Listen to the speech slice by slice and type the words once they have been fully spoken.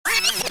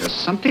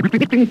There's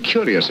something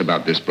curious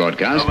about this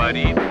broadcast.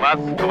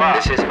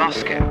 This is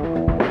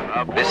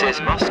Moscow. This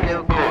is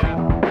Moscow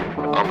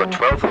calling. On the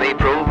 12th of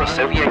April, the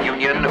Soviet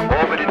Union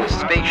orbited a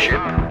spaceship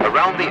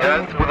around the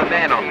Earth with a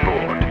man on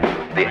board.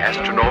 The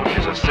astronaut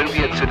is a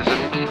Soviet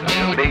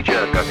citizen,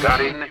 Major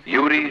Gagarin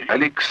Yuri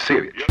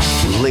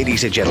Alexeyevich.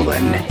 Ladies and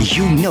gentlemen,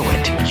 you know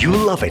it, you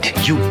love it,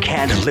 you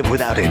can't live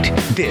without it.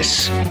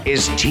 This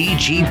is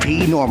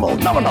TGP Nominal.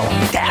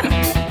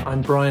 Damn.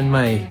 I'm Brian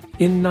May.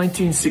 In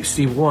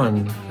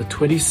 1961, the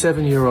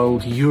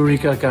 27-year-old Yuri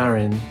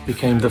Gagarin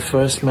became the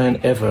first man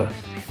ever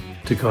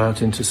to go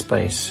out into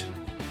space.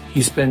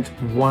 He spent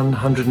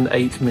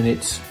 108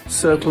 minutes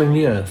circling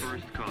the Earth,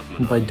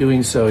 and by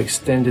doing so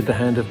extended the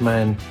hand of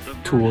man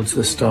towards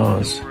the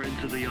stars.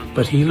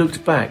 But he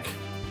looked back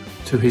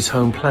to his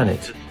home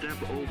planet,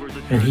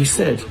 and he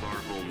said,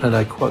 and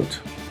I quote,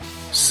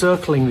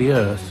 "Circling the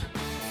Earth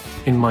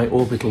in my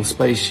orbital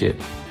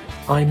spaceship,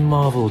 I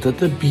marveled at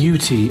the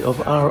beauty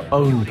of our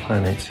own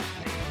planet.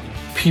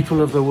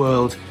 People of the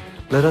world,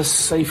 let us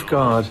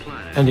safeguard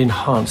and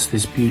enhance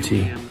this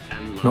beauty,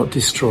 not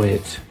destroy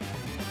it."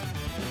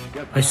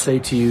 I say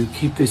to you,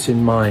 keep this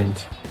in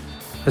mind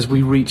as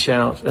we reach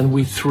out and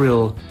we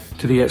thrill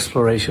to the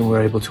exploration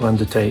we're able to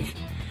undertake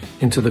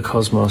into the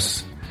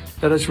cosmos.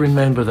 Let us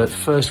remember that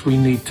first we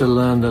need to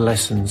learn the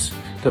lessons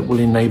that will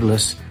enable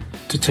us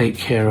to take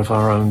care of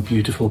our own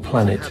beautiful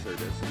planet.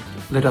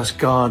 Let us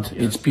guard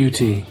its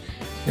beauty.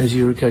 As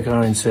Yuri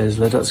Gagarin says,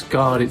 let us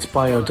guard its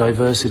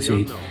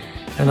biodiversity.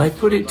 And I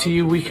put it to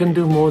you, we can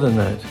do more than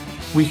that.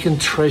 We can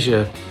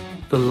treasure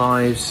the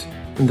lives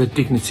and the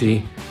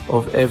dignity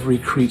of every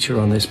creature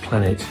on this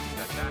planet,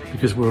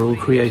 because we're all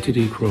created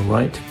equal,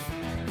 right?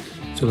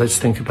 So let's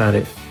think about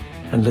it,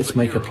 and let's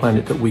make a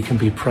planet that we can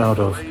be proud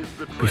of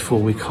before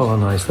we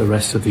colonize the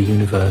rest of the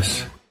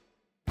universe.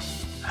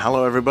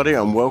 Hello everybody,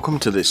 and welcome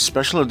to this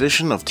special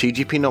edition of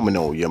TGP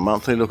Nominal, your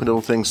monthly look at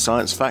all things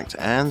science fact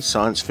and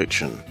science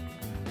fiction.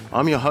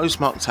 I'm your host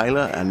Mark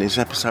Taylor, and this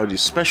episode is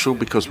special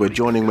because we're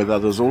joining with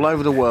others all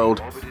over the world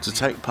to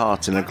take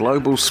part in a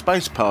global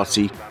space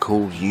party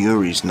called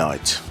Yuri's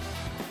Night.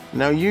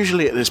 Now,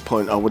 usually at this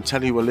point I would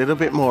tell you a little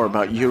bit more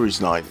about Yuri's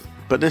Night,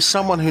 but there's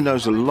someone who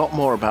knows a lot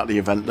more about the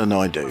event than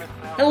I do.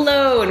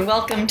 Hello and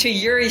welcome to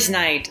Yuri's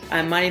Night.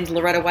 My name's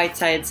Loretta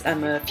Whitesides.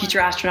 I'm a future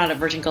astronaut at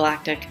Virgin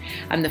Galactic.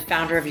 I'm the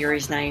founder of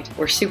Yuri's Night.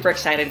 We're super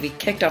excited. We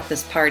kicked off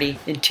this party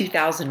in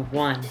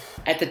 2001.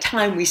 At the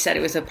time, we said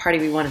it was a party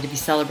we wanted to be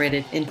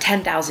celebrated in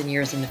 10,000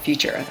 years in the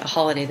future, a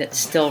holiday that's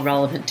still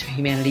relevant to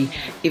humanity,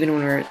 even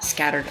when we're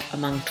scattered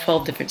among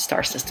 12 different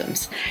star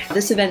systems.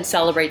 This event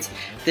celebrates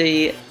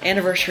the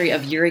anniversary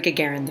of Yuri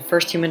Gagarin, the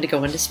first human to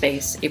go into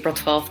space, April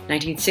 12th,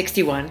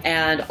 1961.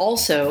 And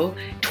also,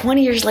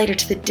 20 years later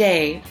to the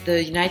day,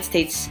 the United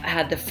States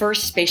had the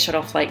first space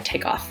shuttle flight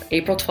take off,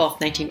 April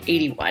 12th,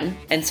 1981.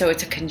 And so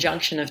it's a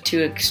conjunction of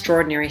two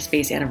extraordinary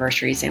space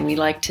anniversaries. And we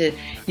like to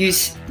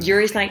use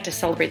Yuri's Night to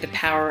celebrate the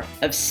power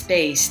of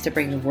space to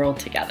bring the world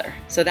together.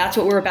 So that's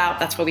what we're about.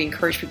 That's why we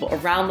encourage people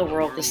around the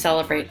world to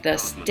celebrate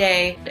this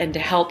day and to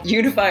help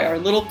unify our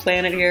little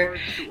planet here.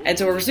 And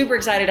so we're super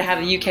excited to have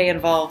the UK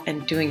involved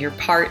and doing your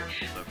part.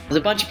 There's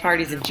a bunch of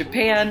parties in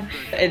Japan,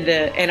 in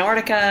the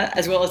Antarctica,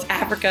 as well as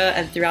Africa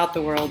and throughout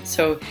the world.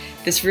 So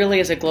this really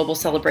is a global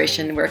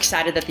celebration. We're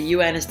excited that the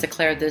UN has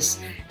declared this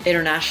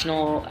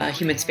International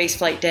Human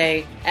Spaceflight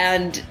Day.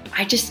 And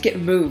I just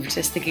get moved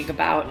just thinking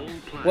about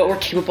what we're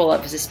capable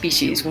of as a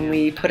species when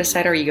we put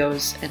aside our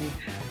egos and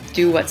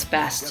do what's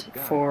best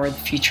for the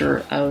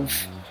future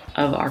of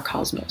our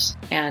cosmos.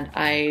 And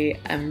I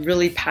am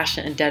really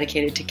passionate and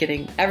dedicated to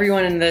getting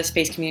everyone in the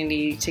space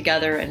community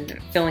together and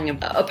feeling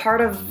a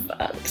part of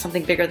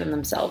something bigger than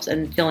themselves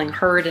and feeling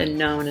heard and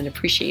known and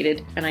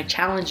appreciated. And I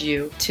challenge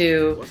you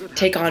to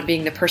take on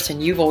being the person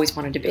you've always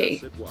wanted to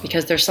be,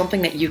 because there's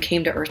something that you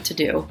came to Earth to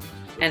do.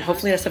 And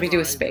hopefully that's something to do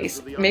with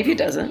space. Maybe it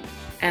doesn't.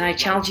 And I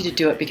challenge you to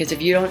do it, because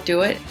if you don't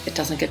do it, it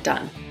doesn't get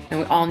done. And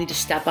we all need to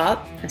step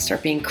up and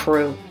start being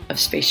crew of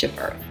Spaceship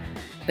Earth.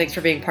 Thanks for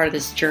being part of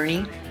this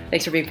journey.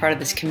 Thanks for being part of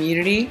this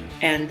community.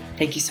 And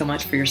thank you so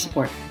much for your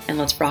support. And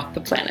let's rock the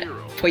planet.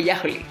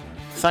 Poyahuli.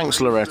 Thanks,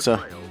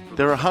 Loretta.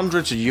 There are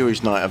hundreds of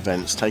Yuri's Night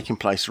events taking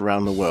place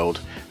around the world,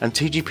 and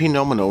TGP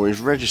Nominal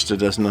is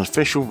registered as an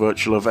official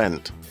virtual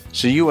event.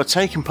 So you are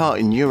taking part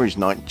in Yuri's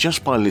Night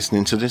just by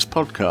listening to this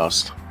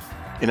podcast.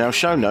 In our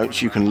show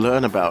notes, you can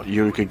learn about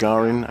Yuri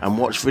Gagarin and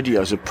watch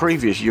videos of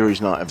previous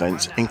Yuri's Night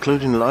events,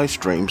 including live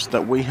streams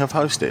that we have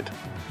hosted.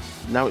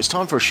 Now it's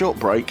time for a short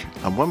break,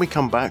 and when we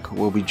come back,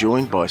 we'll be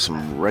joined by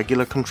some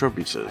regular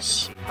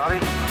contributors.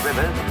 Forests,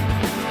 rivers,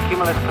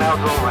 cumulus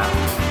clouds all around.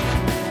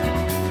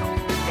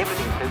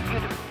 Everything's so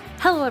beautiful.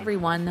 Hello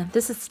everyone,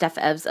 this is Steph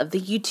Evs of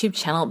the YouTube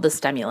channel The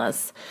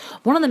Stimulus.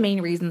 One of the main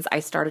reasons I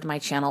started my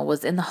channel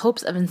was in the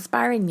hopes of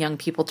inspiring young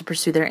people to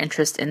pursue their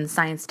interest in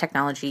science,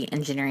 technology,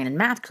 engineering, and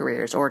math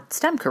careers, or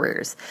STEM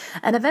careers.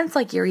 And events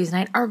like Yuri's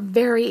Night are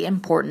very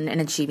important in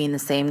achieving the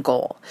same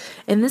goal.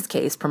 In this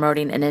case,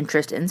 promoting an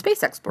interest in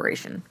space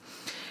exploration.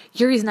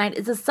 Yuri's Night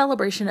is a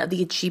celebration of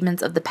the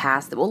achievements of the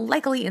past that will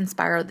likely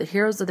inspire the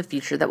heroes of the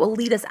future that will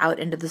lead us out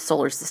into the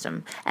solar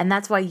system, and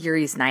that's why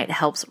Yuri's Night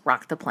helps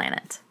rock the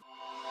planet.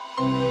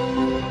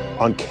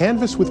 On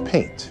canvas with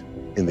paint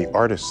in the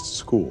artist's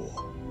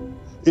school,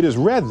 it is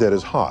red that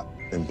is hot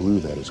and blue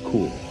that is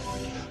cool.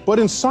 But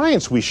in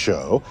science we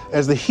show,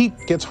 as the heat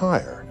gets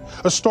higher,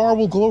 a star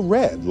will glow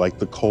red like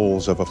the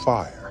coals of a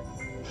fire.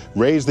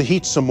 Raise the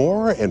heat some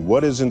more, and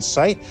what is in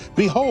sight?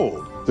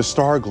 Behold, the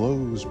star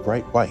glows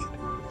bright white.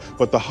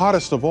 But the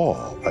hottest of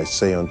all, I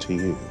say unto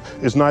you,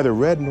 is neither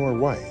red nor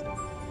white,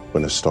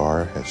 when a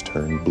star has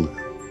turned blue.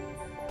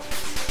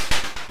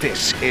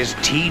 This is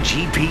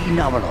TGP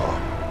Nominal.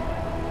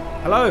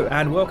 Hello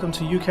and welcome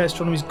to UK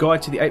Astronomy's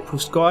Guide to the April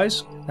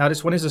Skies. Now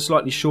this one is a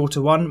slightly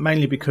shorter one,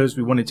 mainly because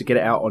we wanted to get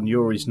it out on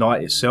Yuri's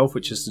Night itself,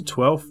 which is the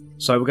 12th.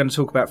 So we're going to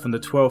talk about from the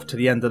 12th to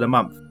the end of the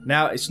month.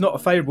 Now it's not a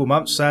favourable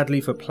month,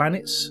 sadly, for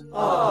planets.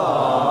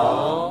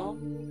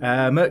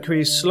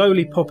 Mercury is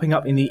slowly popping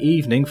up in the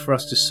evening for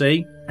us to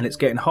see, and it's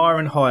getting higher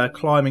and higher,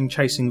 climbing,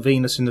 chasing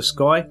Venus in the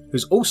sky,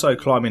 who's also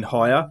climbing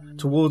higher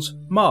towards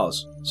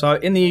Mars. So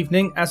in the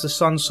evening, as the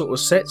sun sort of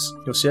sets,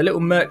 you'll see a little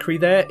Mercury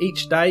there.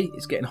 Each day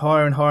it's getting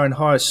higher and higher and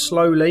higher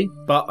slowly,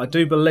 but I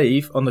do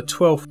believe on the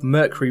 12th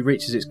Mercury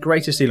reaches its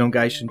greatest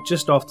elongation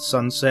just after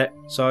sunset.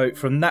 So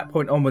from that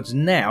point onwards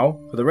now,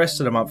 for the rest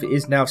of the month, it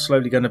is now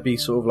slowly going to be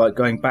sort of like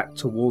going back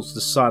towards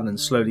the sun and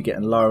slowly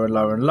getting lower and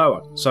lower and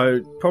lower. So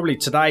probably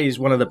today is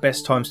one of the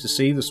best times to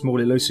see the small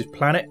elusive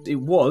planet. It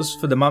was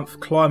for the month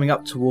climbing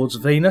up towards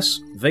Venus.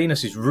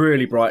 Venus is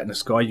really bright in the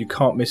sky, you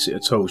can't miss it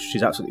at all.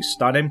 She's absolutely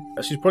stunning.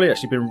 She's probably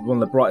actually been one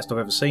of the brightest I've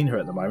ever seen her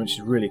at the moment.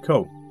 She's really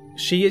cool.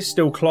 She is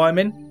still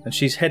climbing and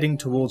she's heading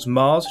towards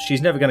Mars.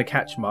 She's never going to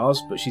catch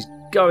Mars, but she's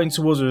going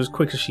towards her as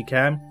quick as she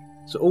can.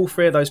 So all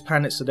three of those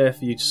planets are there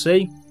for you to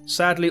see.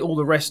 Sadly, all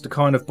the rest are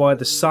kind of by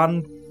the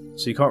sun,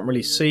 so you can't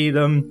really see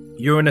them.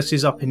 Uranus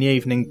is up in the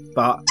evening,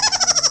 but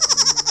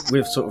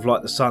with sort of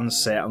like the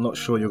sunset, I'm not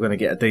sure you're going to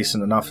get a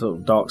decent enough sort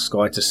of dark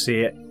sky to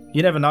see it.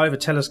 You never know, with a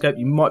telescope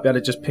you might be able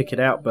to just pick it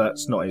out, but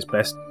it's not his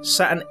best.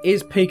 Saturn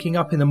is peaking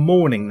up in the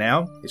morning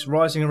now. It's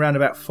rising around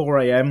about 4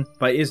 a.m,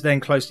 but it is then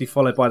closely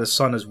followed by the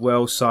sun as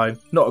well, so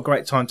not a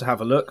great time to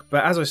have a look.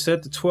 But as I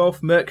said, the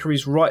 12th,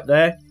 Mercury's right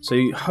there, so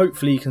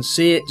hopefully you can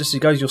see it. Just as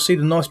it goes, you'll see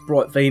the nice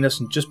bright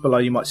Venus, and just below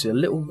you might see a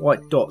little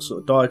white dot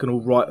sort of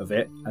diagonal right of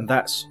it, and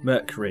that's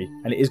Mercury.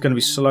 And it is going to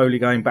be slowly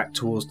going back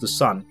towards the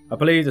sun. I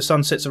believe the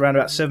sun sets around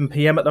about 7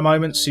 p.m. at the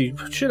moment, so you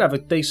should have a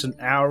decent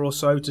hour or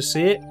so to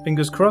see it,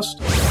 fingers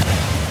crossed.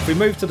 If we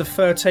move to the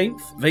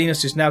 13th,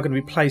 Venus is now going to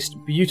be placed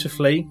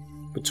beautifully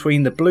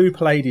between the blue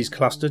Pleiades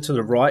cluster to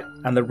the right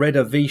and the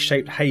redder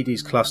V-shaped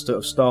Hades cluster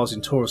of stars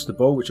in Taurus the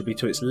Bull, which will be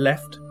to its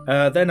left.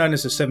 They're known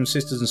as the Seven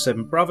Sisters and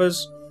Seven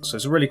Brothers, so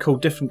it's really cool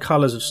different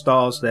colours of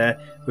stars there,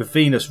 with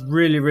Venus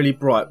really, really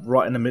bright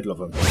right in the middle of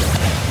them.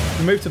 If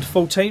we move to the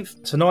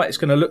 14th, tonight it's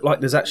going to look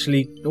like there's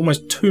actually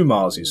almost two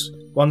Marses.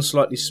 One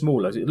slightly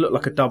smaller. It looked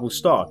like a double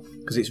star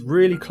because it's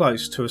really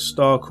close to a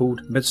star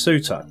called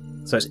Metsuta.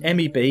 So it's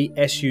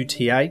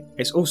MEB-SUTA.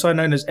 It's also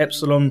known as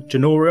Epsilon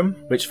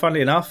Genorum, which funnily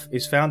enough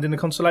is found in the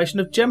constellation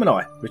of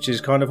Gemini, which is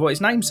kind of what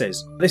its name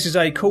says. This is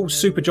a cool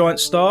supergiant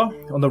star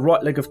on the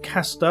right leg of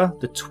Castor,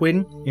 the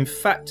twin. In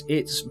fact,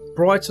 it's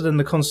brighter than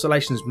the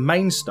constellation's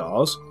main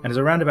stars and is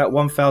around about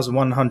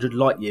 1,100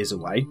 light years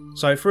away.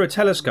 So through a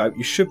telescope,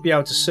 you should be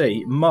able to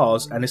see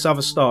Mars and this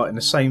other star in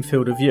the same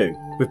field of view.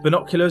 With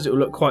binoculars, it will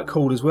look quite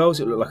cool as well, as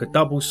it will look like a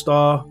double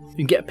star. You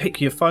can get a pic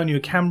of your phone or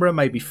your camera,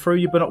 maybe through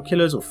your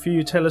binoculars or through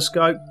your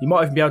telescope. You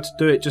might even be able to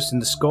do it just in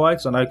the sky,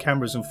 because I know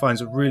cameras and phones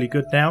are really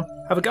good now.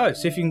 Have a go,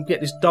 see if you can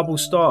get this double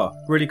star.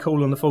 Really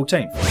cool on the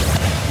 14th.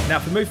 Now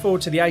if we move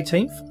forward to the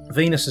 18th,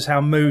 Venus has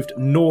now moved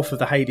north of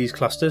the Hades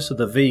cluster, so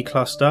the V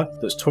cluster,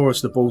 that's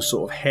Taurus the Bull's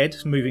sort of head,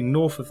 moving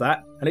north of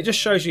that. And it just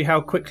shows you how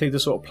quickly the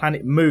sort of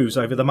planet moves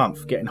over the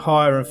month, getting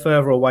higher and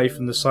further away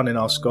from the sun in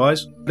our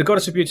skies. The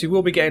Goddess of Beauty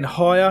will be getting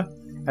higher,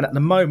 and at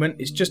the moment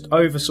it's just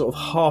over sort of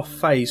half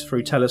phase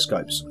through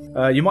telescopes.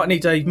 You might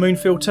need a moon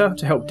filter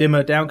to help dim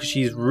her down because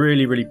she's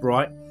really, really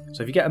bright.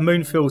 So if you get a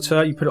moon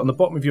filter, you put it on the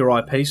bottom of your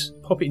eyepiece,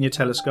 pop it in your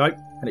telescope,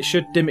 and it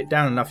should dim it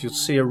down enough you'll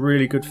see a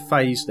really good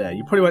phase there.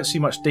 You probably won't see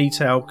much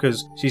detail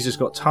because she's just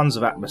got tons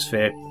of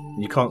atmosphere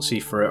and you can't see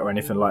through it or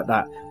anything like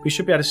that. But you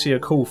should be able to see a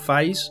cool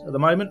phase at the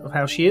moment of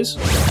how she is.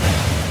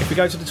 If we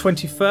go to the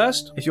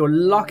 21st, if you're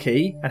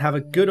lucky and have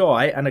a good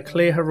eye and a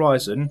clear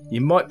horizon, you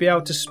might be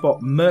able to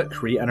spot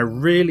Mercury and a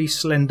really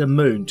slender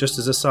moon just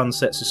as the sun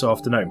sets this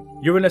afternoon.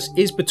 Uranus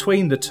is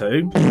between the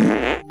two,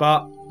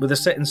 but with the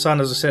setting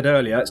sun, as I said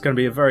earlier, it's going to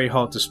be very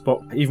hard to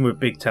spot. Even with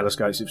big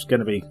telescopes, it's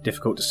going to be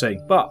difficult to see.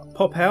 But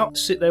pop out,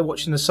 sit there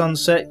watching the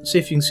sunset, see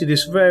if you can see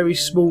this very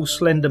small,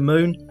 slender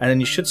moon, and then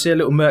you should see a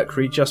little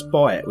Mercury just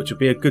by it, which would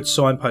be a good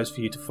signpost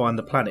for you to find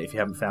the planet if you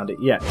haven't found it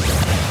yet.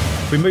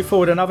 We move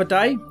forward another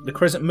day. The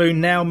crescent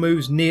moon now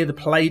moves near the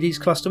Pleiades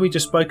cluster we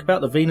just spoke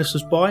about. The Venus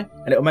was by,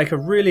 and it'll make a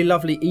really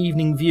lovely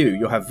evening view.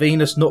 You'll have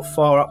Venus not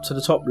far up to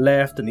the top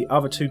left, and the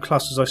other two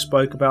clusters I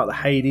spoke about, the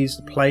Hyades,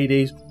 the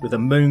Pleiades, with a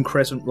moon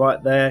crescent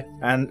right there.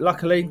 And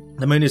luckily,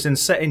 the moon is then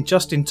setting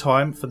just in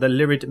time for the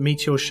Lyrid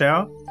meteor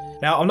shower.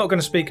 Now, I'm not going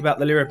to speak about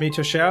the Lyrid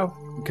meteor shower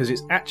because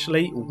it's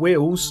actually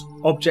Will's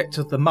object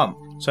of the month.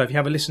 So if you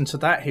have a listen to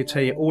that, he'll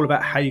tell you all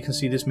about how you can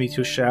see this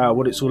meteor shower,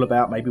 what it's all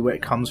about, maybe where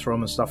it comes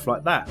from and stuff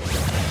like that.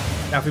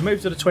 Now if we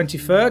move to the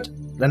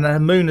 23rd, then the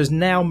moon has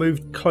now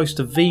moved close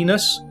to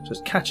Venus, so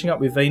it's catching up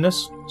with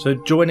Venus. So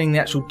joining the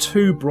actual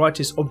two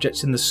brightest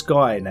objects in the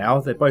sky now,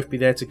 they'll both be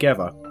there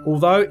together.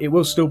 Although it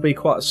will still be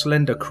quite a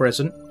slender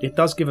crescent, it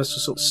does give us a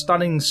sort of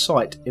stunning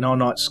sight in our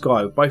night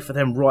sky, with both of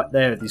them right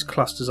there, these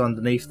clusters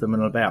underneath them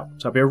and about.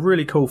 So it'll be a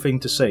really cool thing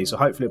to see, so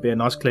hopefully it'll be a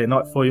nice clear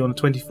night for you on the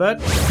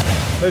 23rd.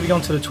 Moving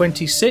on to the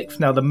 26th,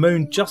 now the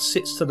moon just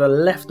sits to the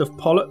left of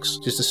Pollux,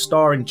 just a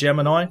star in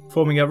Gemini,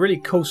 forming a really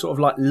cool sort of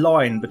like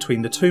line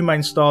between the two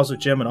main stars of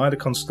Gemini, the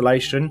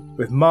constellation,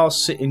 with Mars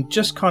sitting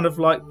just kind of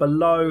like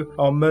below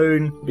our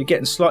moon. It'll be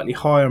getting slightly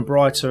higher and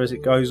brighter as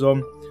it goes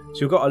on.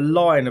 So you've got a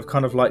line of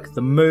kind of like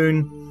the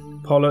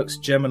moon, Pollux,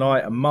 Gemini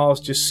and Mars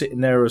just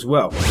sitting there as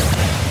well.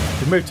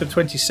 We move to the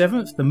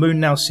 27th, the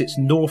moon now sits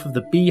north of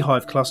the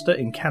Beehive cluster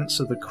in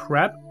Cancer the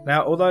Crab.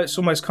 Now, although it's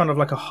almost kind of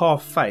like a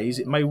half phase,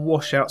 it may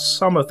wash out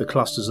some of the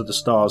clusters of the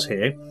stars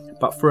here,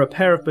 but for a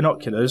pair of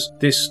binoculars,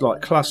 this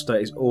like cluster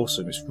is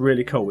awesome. It's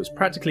really cool. It's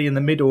practically in the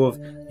middle of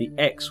the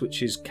X,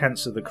 which is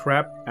Cancer the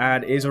Crab,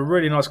 and it is a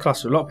really nice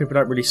cluster. A lot of people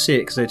don't really see it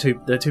because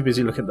they're too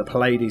busy looking at the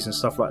Pleiades and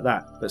stuff like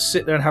that. But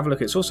sit there and have a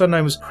look. It's also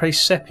known as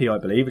Prasepe, I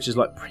believe, which is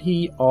like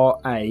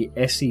Prasepe,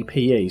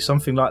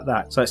 something like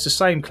that. So it's the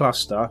same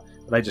cluster,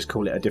 but they just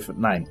call it a different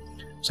name.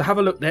 So have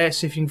a look there,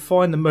 see if you can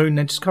find the moon,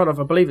 then just kind of,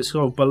 I believe it's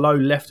sort of below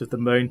left of the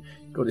moon.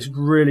 You've got this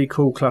really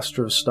cool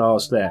cluster of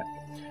stars there.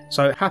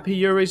 So happy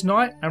Yuri's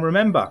night, and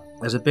remember,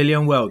 there's a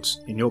billion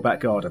worlds in your back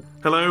garden.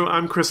 Hello,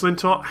 I'm Chris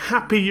Lintott.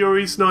 Happy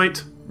Yuri's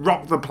night.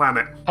 Rock the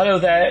planet. Hello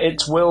there,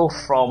 it's Will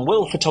from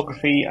Will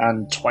Photography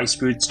and Twice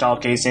Brewed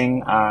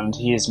Stargazing, and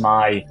here's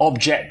my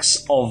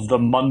objects of the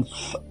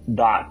month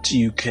that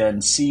you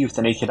can see with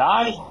the naked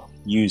eye,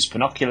 use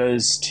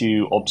binoculars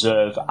to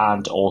observe,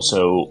 and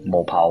also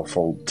more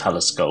powerful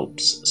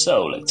telescopes.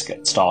 So let's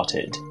get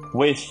started.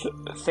 With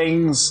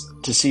things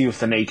to see with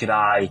the naked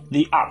eye,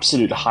 the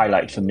absolute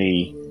highlight for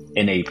me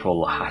in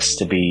April has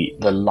to be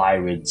the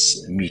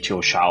Lyrids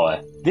meteor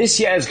shower. This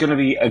year is going to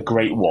be a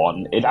great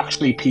one. It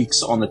actually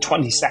peaks on the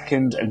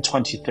 22nd and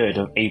 23rd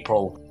of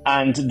April,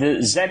 and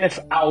the zenith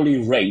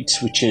hourly rate,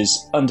 which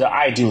is under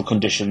ideal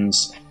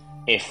conditions,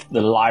 if the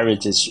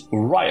Lyrids is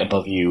right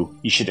above you,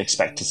 you should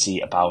expect to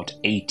see about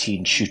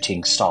 18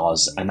 shooting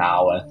stars an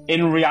hour.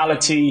 In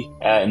reality,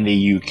 in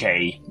the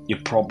UK, you're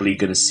probably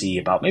going to see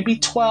about maybe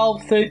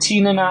 12,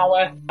 13 an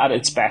hour at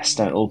its best,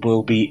 and it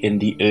will be in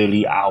the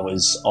early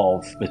hours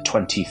of the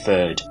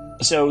 23rd.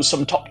 So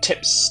some top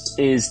tips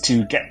is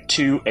to get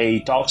to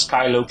a dark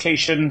sky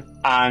location,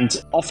 and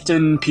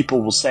often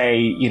people will say,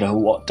 you know,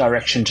 what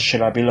direction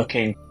should I be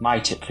looking? My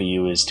tip for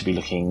you is to be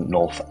looking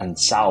north and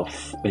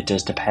south. It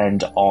does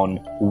depend on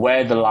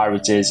where the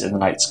Lyrids is in the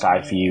night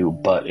sky for you,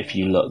 but if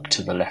you look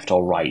to the left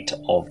or right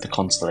of the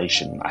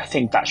constellation, I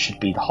think that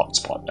should be the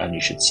hotspot, and you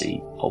should see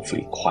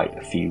hopefully quite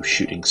a few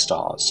shooting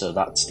stars. So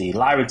that's the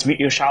Lyrids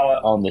meteor shower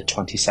on the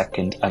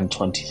 22nd and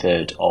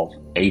 23rd of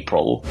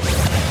April.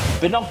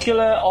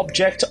 Binocular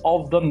object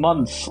of the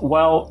month.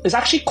 Well, there's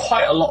actually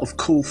quite a lot of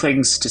cool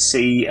things to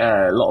see.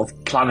 A lot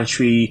of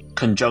planetary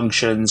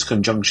conjunctions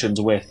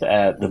with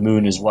the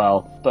moon as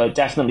well. But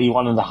definitely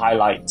one of the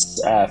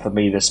highlights for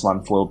me this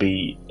month will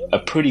be a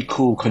pretty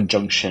cool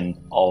conjunction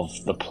of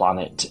the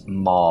planet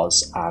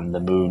Mars and the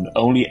moon.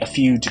 Only a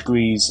few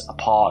degrees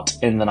apart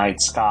in the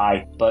night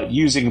sky, but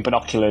using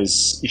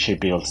binoculars, you should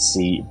be able to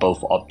see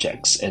both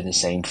objects in the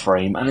same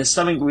frame. And there's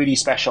something really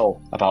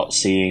special about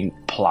seeing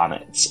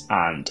planets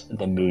and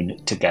the moon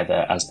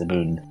together. As the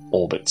moon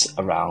orbits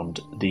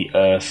around the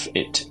Earth,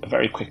 it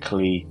very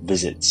quickly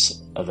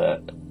visits other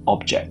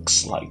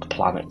objects like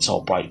planets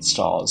or bright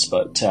stars,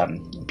 but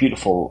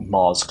beautiful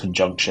Mars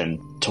conjunction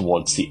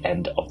towards the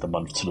end of the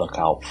month to look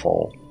out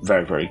for.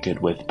 Very, very good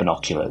with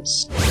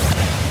binoculars.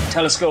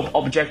 Telescope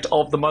object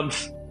of the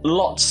month.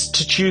 Lots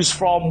to choose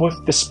from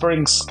with the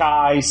spring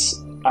skies,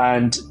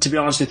 and to be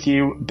honest with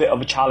you, a bit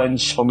of a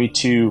challenge for me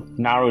to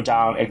narrow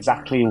down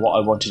exactly what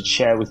I wanted to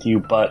share with you,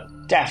 but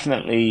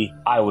definitely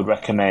I would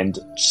recommend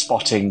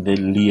spotting the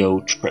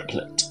Leo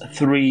triplet.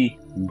 3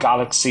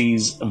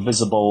 galaxies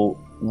visible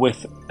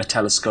with a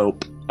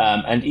telescope,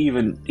 and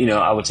even, you know,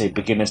 I would say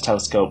beginner's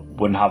telescope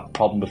wouldn't have a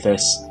problem with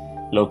this,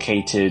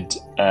 located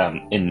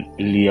in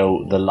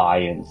Leo the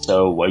Lion.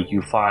 So where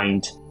you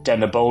find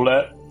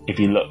Denebola, if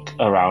you look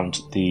around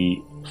the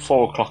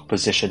 4 o'clock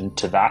position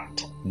to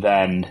that,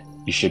 then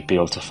you should be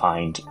able to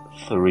find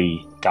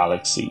 3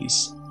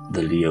 galaxies.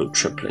 the Leo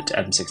triplet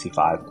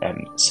M65,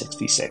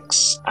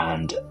 M66,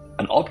 and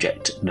an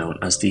object known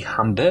as the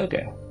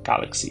Hamburger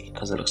Galaxy,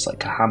 because it looks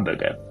like a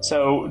hamburger.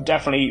 So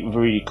definitely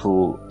really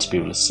cool to be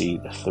able to see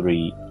the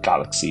 3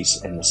 galaxies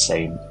in the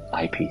same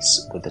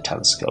eyepiece with the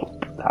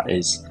telescope. That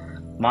is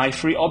my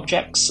 3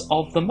 objects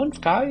of the month,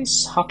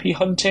 guys. Happy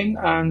hunting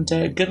and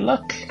good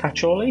luck.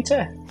 Catch you all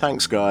later.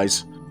 Thanks,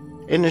 guys.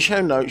 In the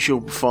show notes,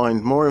 you'll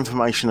find more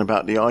information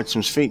about the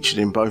items featured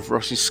in both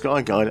Ross's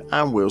Sky Guide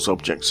and Will's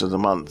Objects of the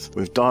Month,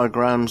 with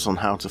diagrams on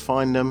how to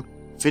find them,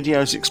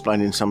 videos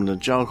explaining some of the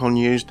jargon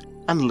used,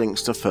 and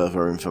links to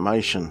further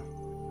information.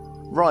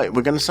 Right,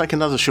 we're going to take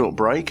another short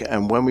break,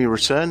 and when we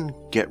return,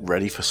 get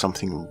ready for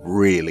something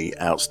really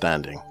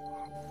outstanding.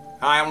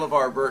 Hi, I'm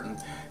LeVar Burton.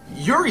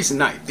 Yuri's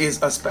Night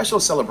is a special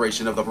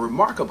celebration of the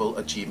remarkable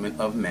achievement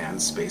of manned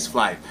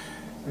spaceflight.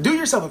 Do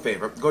yourself a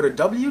favor, go to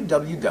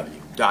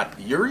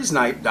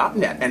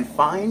www.yurisnight.net and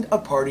find a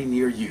party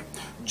near you.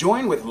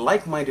 Join with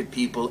like-minded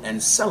people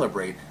and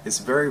celebrate this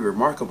very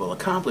remarkable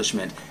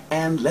accomplishment,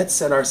 and let's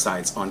set our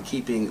sights on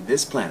keeping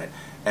this planet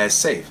as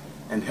safe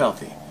and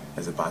healthy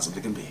as it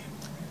possibly can be.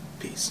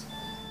 Peace.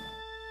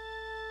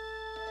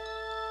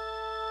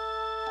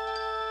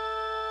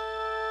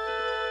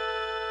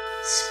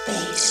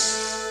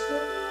 Space,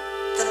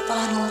 the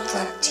final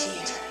frontier.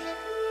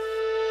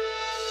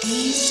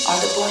 These are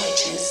the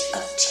voyages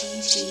of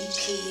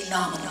TGP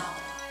NOMINAL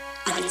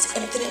and its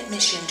infinite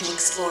mission to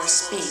explore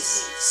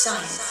space,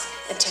 science,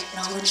 and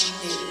technology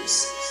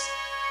news.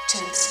 To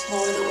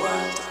explore the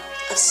world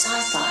of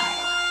sci-fi,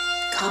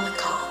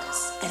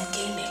 comic-cons, and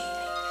gaming.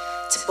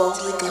 To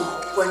boldly go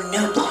where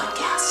no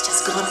podcast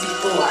has gone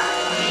before.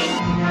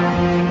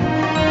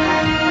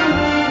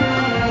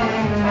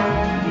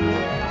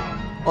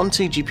 On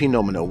TGP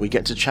Nominal, we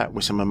get to chat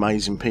with some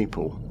amazing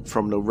people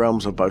from the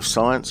realms of both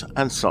science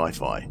and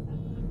sci-fi.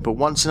 But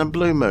once in a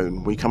blue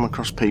moon, we come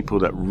across people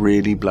that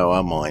really blow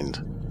our mind.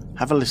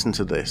 Have a listen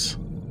to this.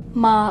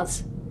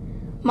 Mars.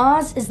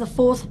 Mars is the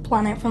 4th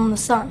planet from the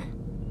Sun.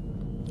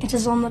 It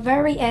is on the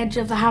very edge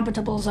of the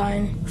habitable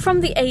zone.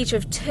 From the age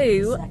of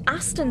 2,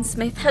 Aston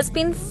Smith has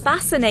been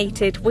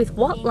fascinated with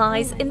what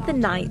lies in the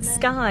night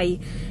sky.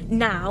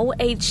 Now,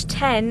 aged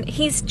 10,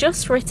 he's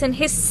just written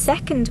his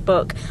 2nd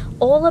book,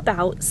 all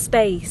about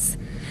space.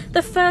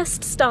 The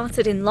first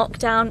started in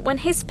lockdown when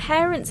his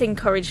parents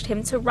encouraged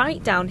him to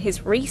write down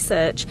his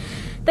research.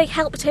 They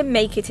helped him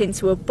make it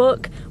into a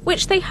book,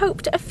 which they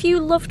hoped a few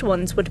loved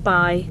ones would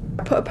buy.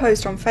 I put a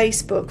post on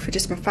Facebook for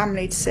just my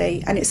family to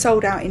see, and it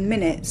sold out in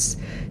minutes.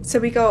 So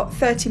we got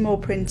 30 more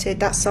printed,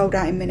 that sold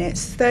out in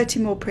minutes,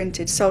 30 more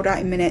printed, sold out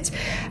in minutes.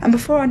 And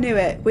before I knew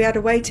it, we had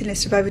a waiting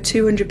list of over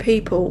 200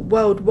 people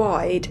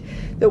worldwide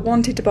that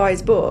wanted to buy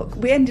his book.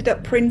 We ended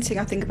up printing,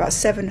 I think, about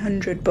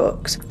 700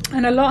 books.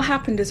 And a lot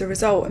happened as a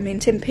result. I mean,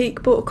 Tim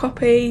Peake bought a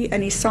copy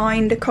and he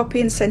signed a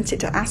copy and sent it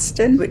to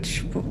Aston,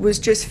 which was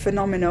just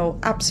phenomenal,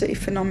 absolutely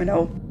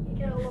phenomenal.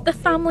 The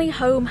family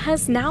home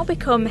has now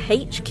become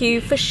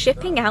HQ for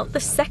shipping out the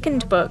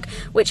 2nd book,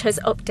 which has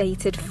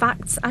updated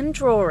facts and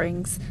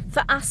drawings.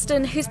 For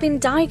Aston, who's been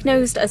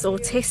diagnosed as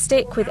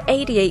autistic with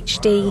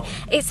ADHD,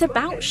 it's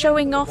about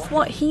showing off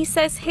what he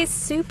says his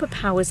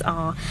superpowers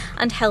are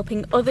and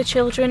helping other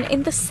children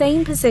in the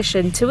same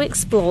position to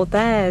explore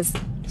theirs.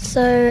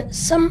 So,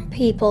 some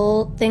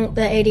people think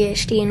that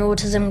ADHD and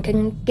autism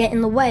can get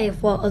in the way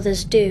of what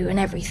others do and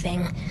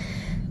everything.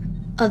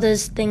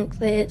 Others think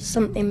that it's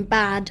something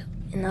bad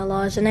in their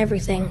lives and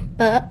everything.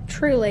 But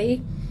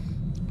truly,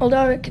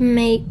 although it can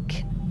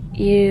make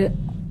you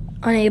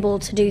unable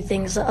to do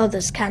things that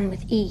others can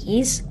with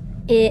ease,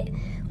 it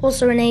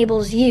also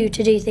enables you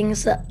to do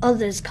things that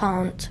others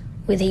can't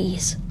with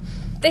ease.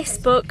 This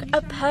book,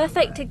 a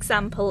perfect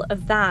example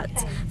of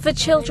that. For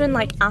children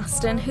like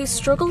Aston who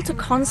struggle to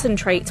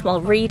concentrate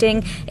while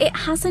reading, it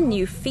has a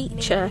new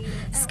feature.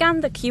 Scan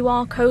the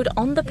QR code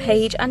on the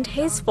page and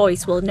his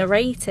voice will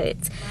narrate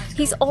it.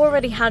 He's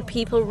already had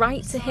people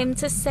write to him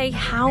to say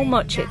how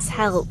much it's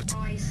helped.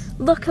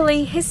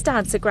 Luckily, his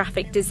dad's a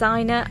graphic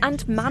designer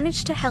and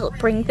managed to help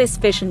bring this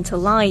vision to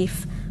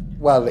life.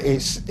 Well,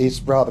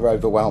 it's rather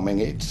overwhelming.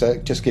 It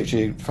just gives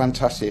you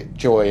fantastic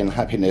joy and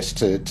happiness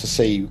to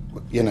see,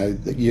 you know,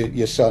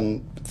 your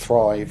son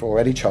thrive, or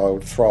any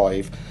child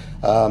thrive,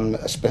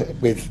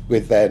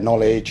 with their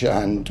knowledge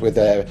and with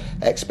their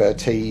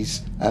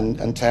expertise,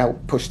 and to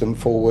help push them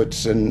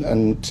forwards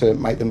and to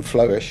make them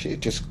flourish. It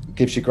just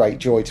gives you great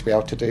joy to be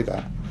able to do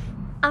that.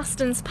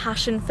 Aston's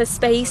passion for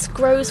space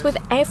grows with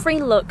every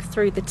look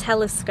through the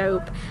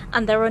telescope,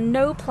 and there are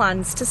no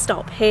plans to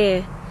stop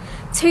here.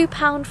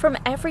 £2 from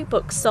every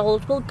book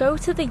sold will go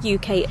to the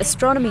UK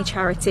astronomy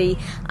charity,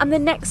 and the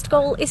next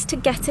goal is to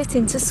get it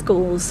into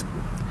schools.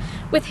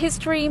 With his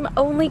dream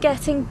only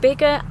getting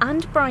bigger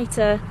and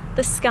brighter,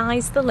 the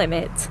sky's the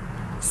limit.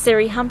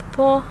 Siri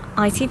Hamperpour,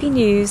 ITV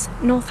News,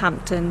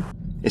 Northampton.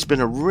 It's been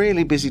a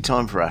really busy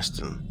time for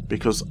Aston,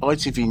 because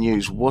ITV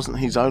News wasn't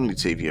his only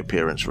TV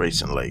appearance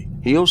recently.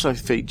 He also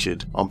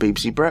featured on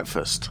BBC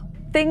Breakfast.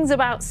 Things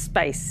About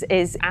Space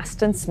is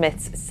Aston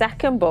Smith's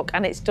second book,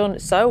 and it's done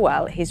so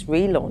well he's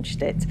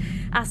relaunched it.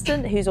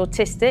 Aston, who's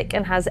autistic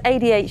and has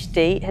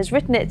ADHD, has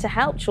written it to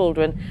help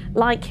children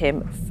like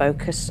him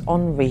focus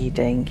on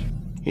reading.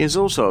 He has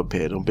also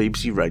appeared on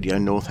BBC Radio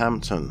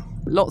Northampton.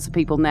 Lots of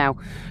people now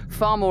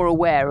far more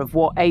aware of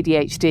what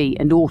ADHD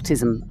and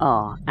autism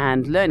are,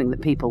 and learning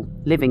that people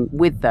living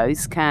with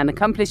those can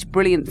accomplish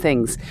brilliant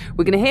things.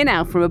 We're going to hear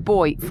now from a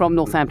boy from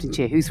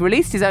Northamptonshire who's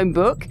released his own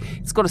book.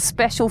 It's got a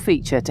special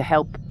feature to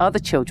help other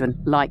children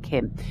like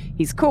him.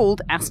 He's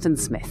called Aston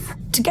Smith.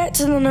 To get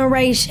to the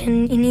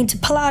narration, you need to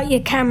pull out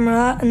your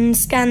camera and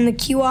scan the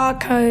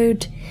QR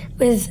code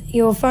with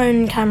your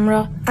phone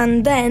camera,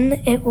 and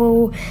then it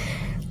will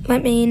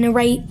let me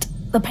narrate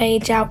the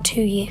page out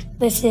to you.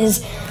 This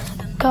is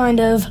kind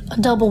of a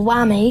double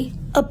whammy.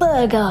 A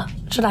burger,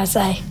 should I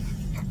say.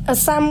 A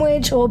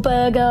sandwich or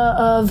burger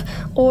of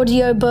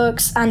audio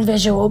books and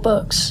visual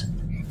books.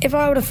 If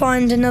I were to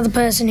find another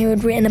person who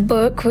had written a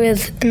book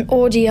with an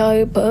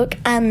audio book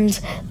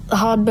and the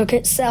hard book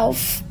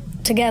itself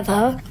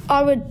together,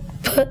 I would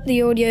put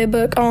the audio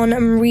book on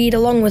and read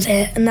along with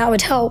it, and that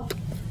would help.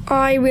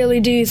 I really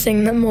do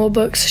think that more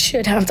books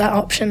should have that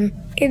option.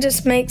 It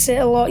just makes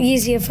it a lot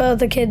easier for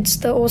other kids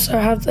that also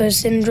have those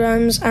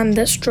syndromes and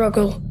that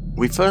struggle.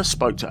 We first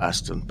spoke to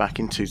Aston back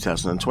in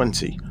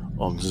 2020,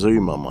 on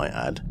Zoom I might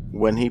add,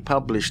 when he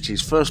published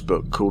his first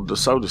book called The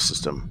Solar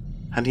System,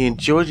 and he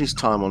enjoyed his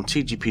time on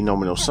TGP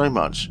Nominal so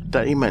much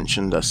that he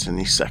mentioned us in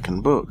his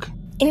second book.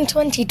 In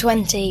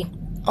 2020,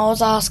 I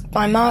was asked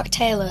by Mark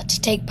Taylor to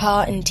take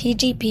part in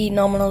TGP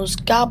Nominal's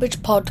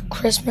Garbage Pod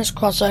Christmas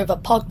Crossover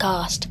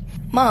podcast.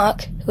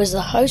 Mark, who is the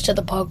host of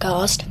the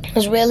podcast,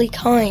 was really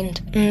kind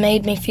and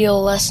made me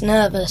feel less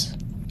nervous.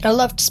 I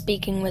loved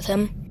speaking with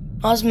him.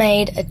 I was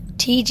made a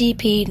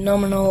TGP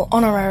Nominal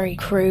Honorary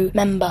Crew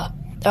member.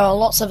 There are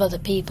lots of other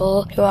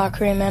people who are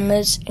crew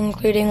members,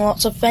 including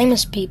lots of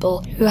famous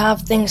people who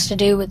have things to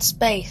do with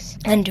space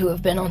and who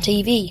have been on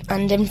TV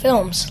and in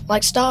films,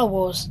 like Star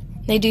Wars.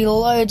 They do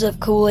loads of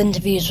cool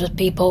interviews with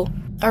people.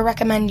 I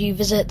recommend you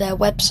visit their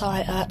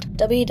website at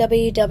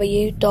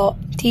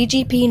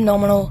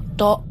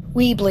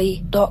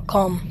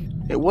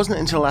www.tgpnominal.weebly.com. It wasn't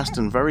until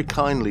Aston very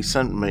kindly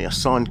sent me a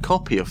signed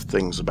copy of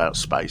Things About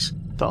Space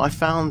that I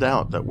found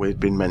out that we'd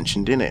been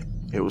mentioned in it.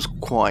 It was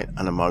quite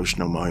an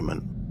emotional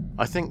moment.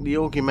 I think the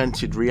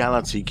augmented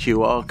reality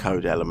QR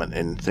code element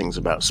in Things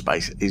About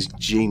Space is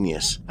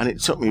genius, and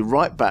it took me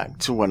right back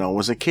to when I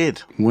was a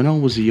kid. When I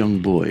was a young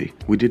boy,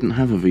 we didn't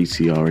have a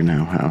VCR in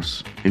our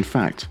house. In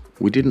fact,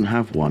 we didn't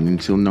have one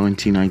until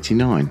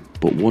 1989,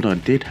 but what I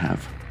did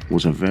have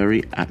was a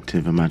very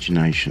active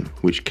imagination,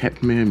 which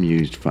kept me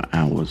amused for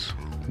hours.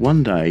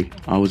 One day,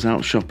 I was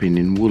out shopping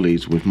in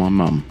Woolies with my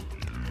mum.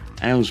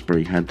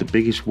 Aylesbury had the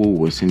biggest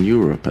Woolworths in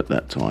Europe at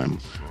that time,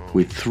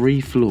 with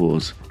 3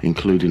 floors,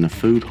 including a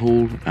food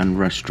hall and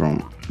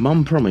restaurant.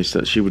 Mum promised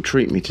that she would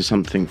treat me to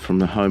something from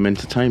the home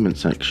entertainment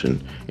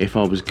section if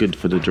I was good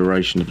for the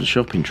duration of the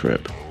shopping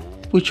trip,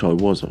 which I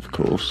was, of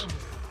course.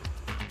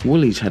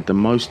 Woolies had the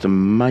most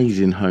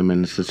amazing home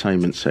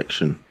entertainment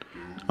section.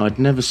 I'd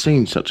never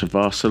seen such a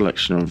vast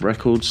selection of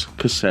records,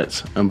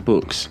 cassettes and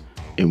books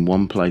in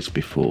one place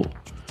before.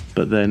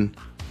 But then,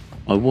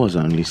 I was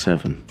only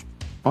 7.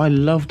 I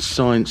loved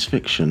science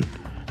fiction,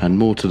 and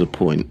more to the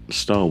point,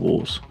 Star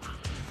Wars.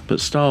 But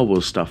Star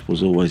Wars stuff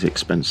was always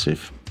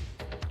expensive.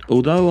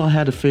 Although I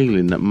had a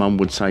feeling that Mum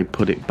would say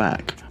put it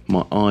back,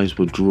 my eyes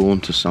were drawn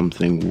to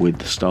something with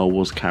the Star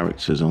Wars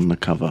characters on the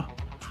cover.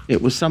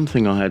 It was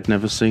something I had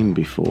never seen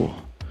before.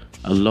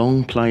 A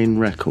long playing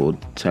record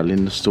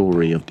telling the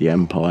story of The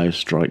Empire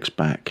Strikes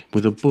Back,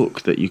 with a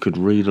book that you could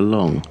read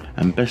along,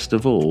 and best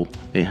of all,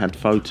 it had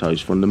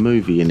photos from the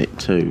movie in it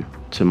too.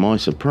 To my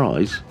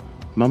surprise,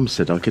 Mum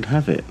said I could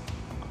have it.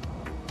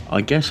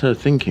 I guess her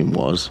thinking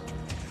was,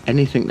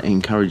 anything that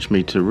encouraged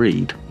me to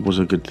read was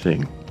a good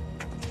thing.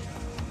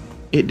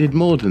 It did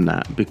more than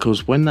that,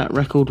 because when that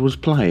record was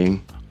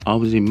playing, I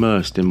was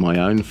immersed in my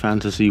own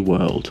fantasy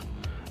world,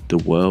 the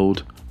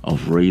world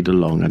of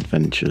read-along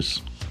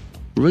adventures.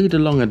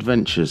 Read-along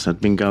adventures had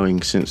been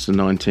going since the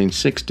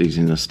 1960s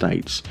in the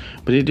States,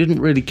 but it didn't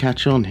really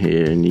catch on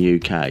here in the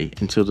UK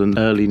until the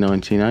early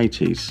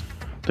 1980s.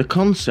 The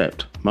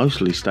concept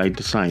mostly stayed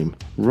the same,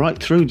 right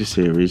through the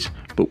series,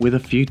 but with a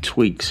few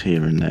tweaks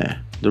here and there.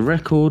 The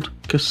record,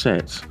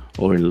 cassette,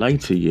 or in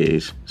later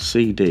years,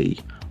 CD,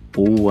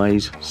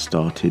 always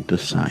started the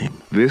same.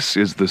 This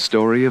is the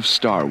story of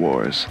Star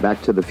Wars.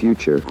 Back to the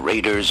Future.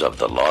 Raiders of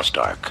the Lost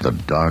Ark. The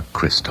Dark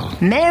Crystal.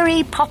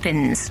 Mary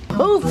Poppins.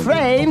 Who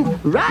Framed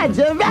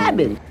Roger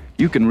Rabbit?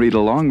 You can read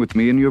along with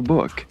me in your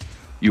book.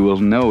 You will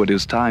know it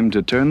is time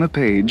to turn the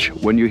page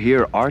when you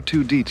hear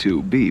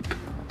R2-D2 beep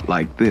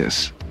like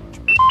this.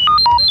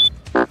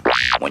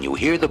 When you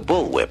hear the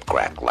bullwhip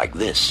crack like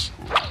this.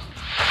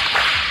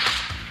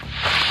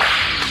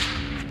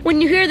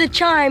 When you hear the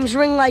chimes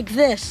ring like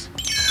this.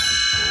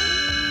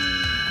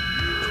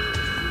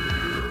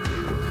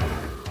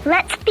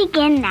 Let's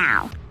begin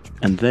now.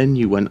 And then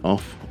you went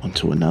off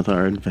onto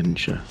another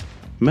adventure.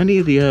 Many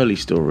of the early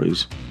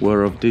stories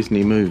were of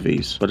Disney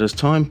movies, but as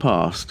time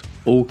passed,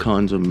 all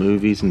kinds of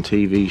movies and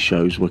TV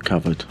shows were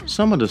covered.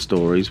 Some of the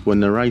stories were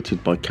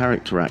narrated by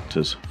character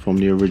actors from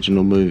the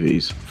original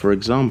movies. For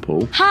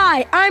example,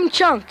 Hi, I'm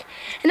Chunk,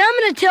 and I'm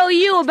going to tell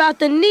you about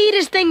the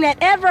neatest thing that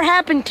ever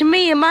happened to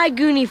me and my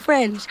Goonie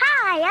friends.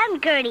 Hi, I'm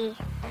Gertie,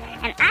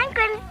 and I'm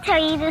going to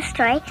tell you the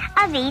story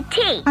of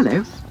E.T.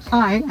 Hello,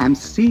 I am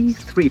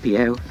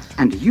C-3PO,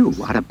 and you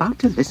are about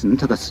to listen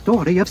to the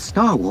story of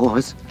Star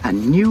Wars, A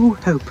New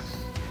Hope.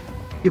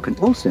 You can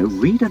also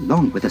read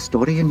along with the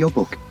story in your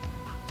book.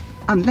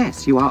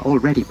 Unless you are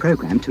already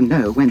programmed to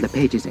know when the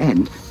pages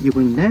end, you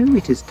will know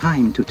it is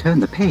time to turn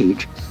the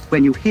page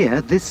when you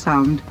hear this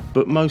sound.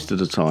 But most of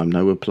the time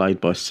they were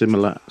played by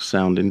similar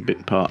sounding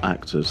bit part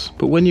actors.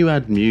 But when you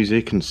add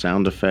music and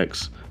sound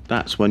effects,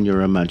 that's when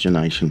your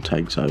imagination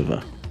takes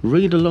over.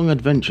 Read-along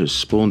adventures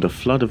spawned a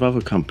flood of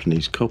other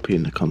companies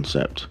copying the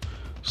concept.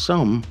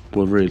 Some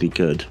were really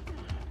good,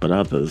 but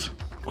others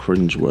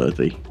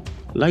cringeworthy.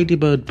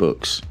 Ladybird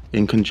Books,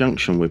 in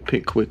conjunction with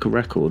Pickwick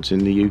Records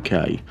in the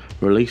UK,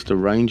 released a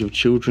range of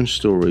children's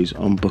stories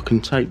on book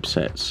and tape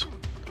sets.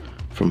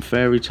 From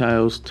fairy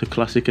tales to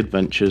classic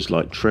adventures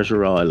like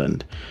Treasure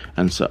Island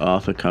and Sir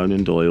Arthur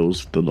Conan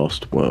Doyle's The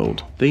Lost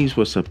World. These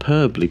were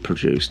superbly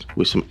produced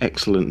with some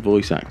excellent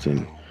voice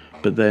acting,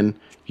 but then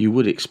you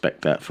would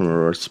expect that from a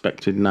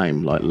respected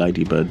name like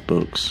Ladybird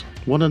Books.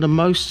 One of the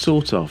most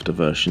sought after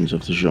versions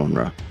of the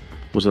genre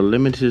was a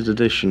limited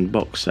edition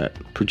box set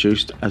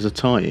produced as a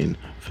tie-in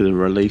for the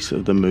release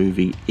of the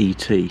movie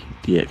E.T.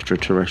 the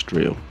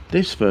Extraterrestrial.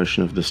 This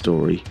version of the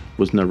story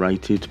was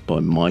narrated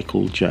by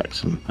Michael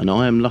Jackson, and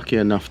I am lucky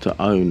enough to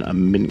own a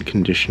mint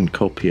condition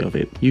copy of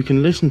it. You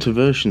can listen to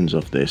versions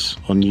of this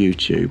on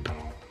YouTube.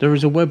 There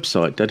is a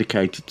website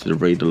dedicated to the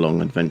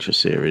read-along adventure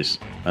series,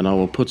 and I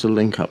will put a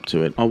link up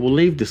to it. I will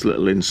leave this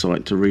little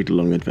insight to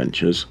read-along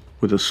adventures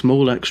with a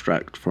small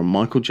extract from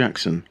Michael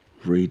Jackson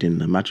reading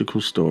the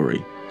magical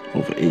story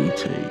of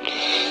E.T.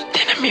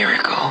 Then a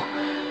miracle.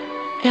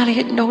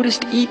 Elliot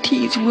noticed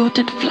E.T.'s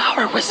wilted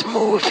flower was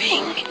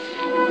moving.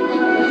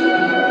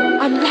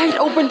 A light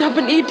opened up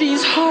in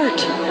E.T.'s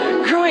heart,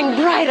 growing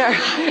brighter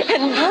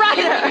and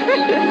brighter,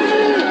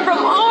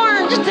 from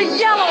orange to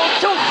yellow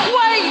to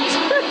white.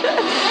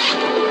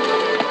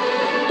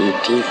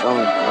 E.T.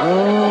 phone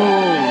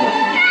home.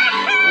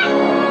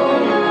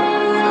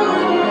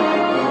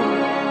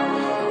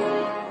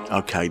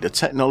 Okay, the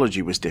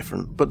technology was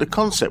different, but the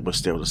concept was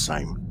still the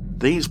same.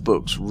 These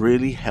books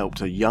really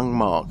helped a young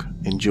Mark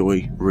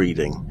enjoy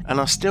reading,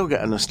 and I still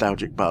get a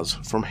nostalgic buzz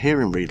from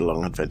hearing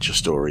read-along adventure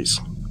stories.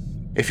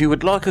 If you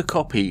would like a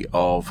copy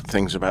of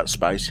Things About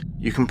Space,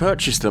 you can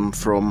purchase them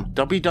from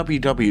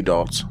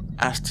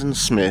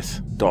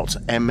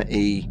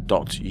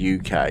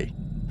www.astonsmith.me.uk.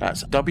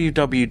 That's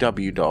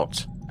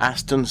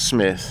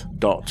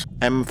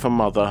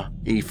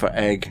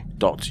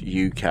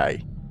www.astonsmith.m-for-mother-e-for-egg.uk.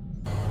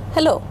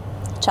 Hello,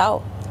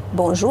 ciao,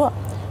 bonjour,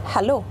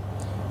 hello,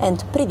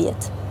 and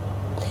privyet.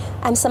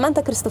 I'm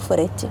Samantha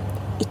Cristoforetti,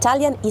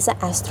 Italian ESA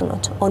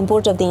astronaut on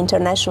board of the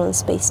International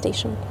Space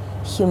Station,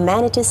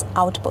 humanity's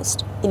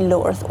outpost in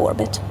low Earth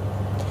orbit.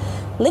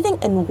 Living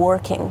and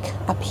working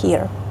up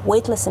here,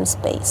 weightless in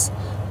space,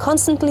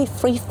 constantly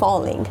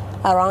free-falling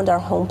around our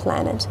home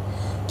planet,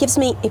 gives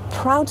me a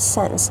proud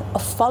sense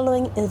of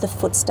following in the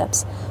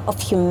footsteps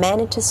of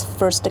humanity's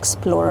first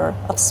explorer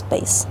of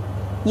space,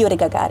 Yuri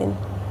Gagarin.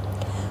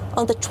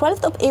 On the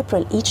 12th of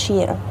April each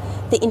year,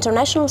 the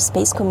international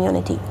space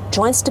community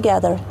joins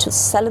together to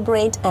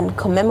celebrate and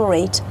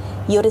commemorate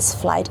Yuri's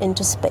flight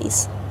into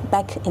space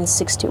back in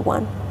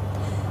 '61.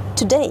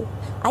 Today,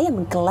 I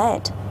am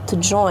glad to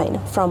join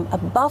from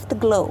above the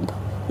globe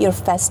your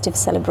festive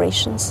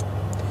celebrations.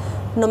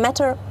 No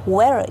matter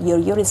where your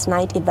Yuri's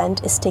Night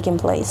event is taking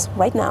place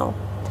right now,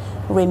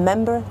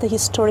 remember the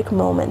historic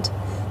moment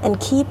and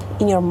keep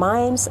in your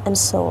minds and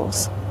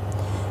souls.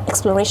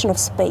 Exploration of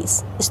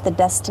space is the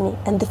destiny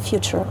and the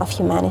future of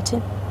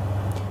humanity.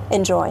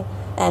 Enjoy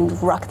and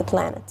rock the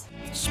planet.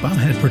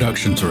 Spamhead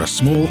Productions are a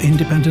small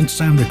independent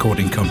sound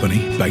recording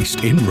company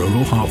based in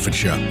rural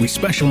Hertfordshire. We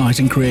specialise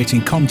in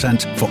creating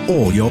content for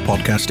all your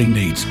podcasting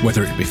needs,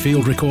 whether it be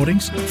field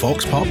recordings,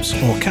 vox pops,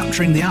 or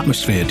capturing the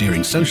atmosphere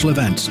during social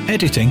events.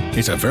 Editing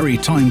is a very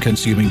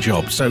time-consuming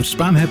job, so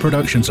Spamhead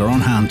Productions are on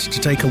hand to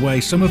take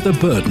away some of the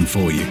burden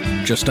for you.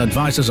 Just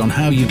advise us on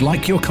how you'd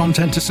like your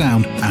content to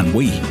sound, and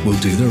we will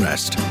do the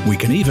rest. We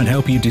can even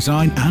help you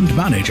design and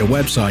manage a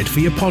website for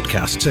your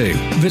podcast too.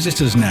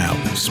 Visit us now,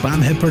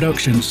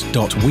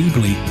 spamheadproductions.weebly.com.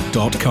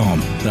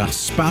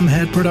 That's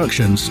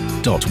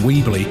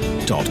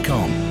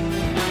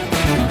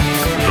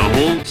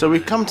spamheadproductions.weebly.com. So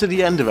we've come to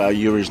the end of our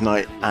Yuri's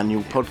Night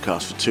annual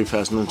podcast for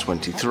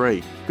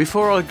 2023.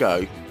 Before I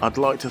go, I'd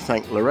like to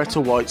thank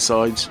Loretta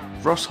Whitesides,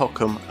 Ross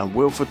Hockham and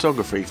Will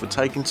Photography for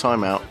taking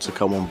time out to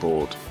come on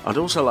board. I'd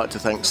also like to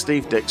thank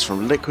Steve Dix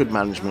from Liquid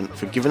Management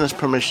for giving us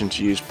permission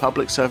to use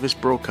Public Service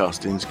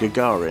Broadcasting's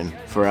Gagarin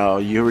for our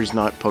Yuri's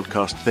Night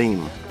podcast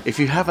theme. If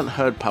you haven't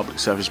heard Public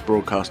Service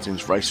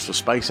Broadcasting's Race for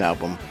Space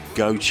album,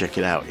 go check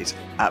it out. It's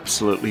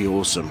absolutely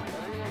awesome.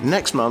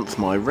 Next month,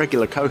 my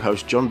regular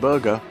co-host John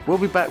Berger will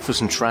be back for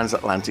some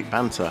transatlantic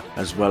banter,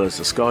 as well as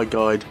the Sky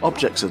Guide,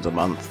 Objects of the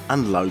Month,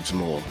 and loads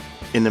more.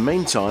 In the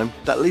meantime,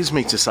 that leaves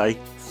me to say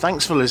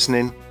thanks for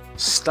listening,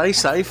 stay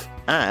safe,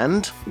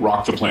 and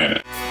rock the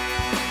planet.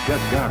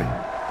 Just got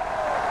it.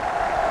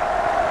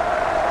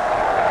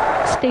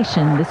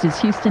 Station, this is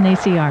Houston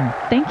ACR.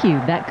 Thank you.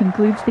 That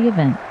concludes the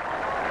event.